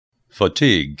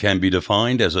Fatigue can be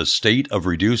defined as a state of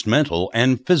reduced mental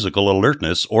and physical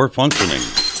alertness or functioning.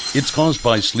 It's caused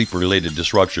by sleep-related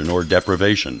disruption or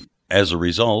deprivation as a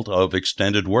result of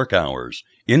extended work hours,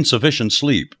 insufficient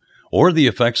sleep, or the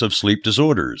effects of sleep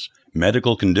disorders,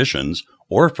 medical conditions,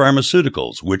 or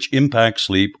pharmaceuticals which impact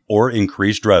sleep or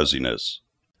increase drowsiness.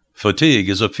 Fatigue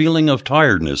is a feeling of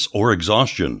tiredness or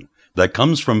exhaustion that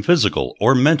comes from physical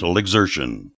or mental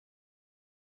exertion.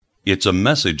 It's a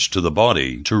message to the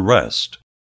body to rest.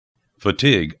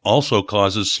 Fatigue also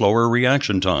causes slower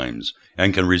reaction times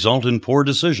and can result in poor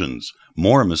decisions,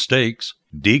 more mistakes,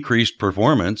 decreased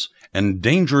performance, and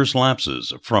dangerous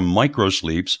lapses from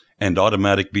microsleeps and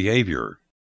automatic behavior.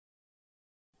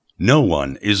 No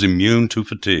one is immune to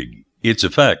fatigue. Its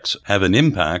effects have an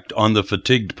impact on the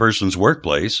fatigued person's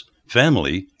workplace,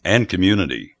 family, and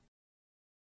community.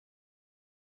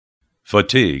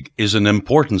 Fatigue is an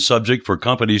important subject for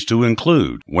companies to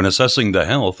include when assessing the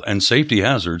health and safety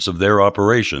hazards of their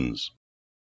operations.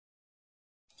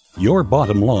 Your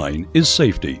bottom line is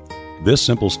safety. This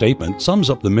simple statement sums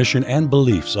up the mission and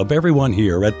beliefs of everyone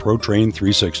here at Protrain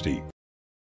 360.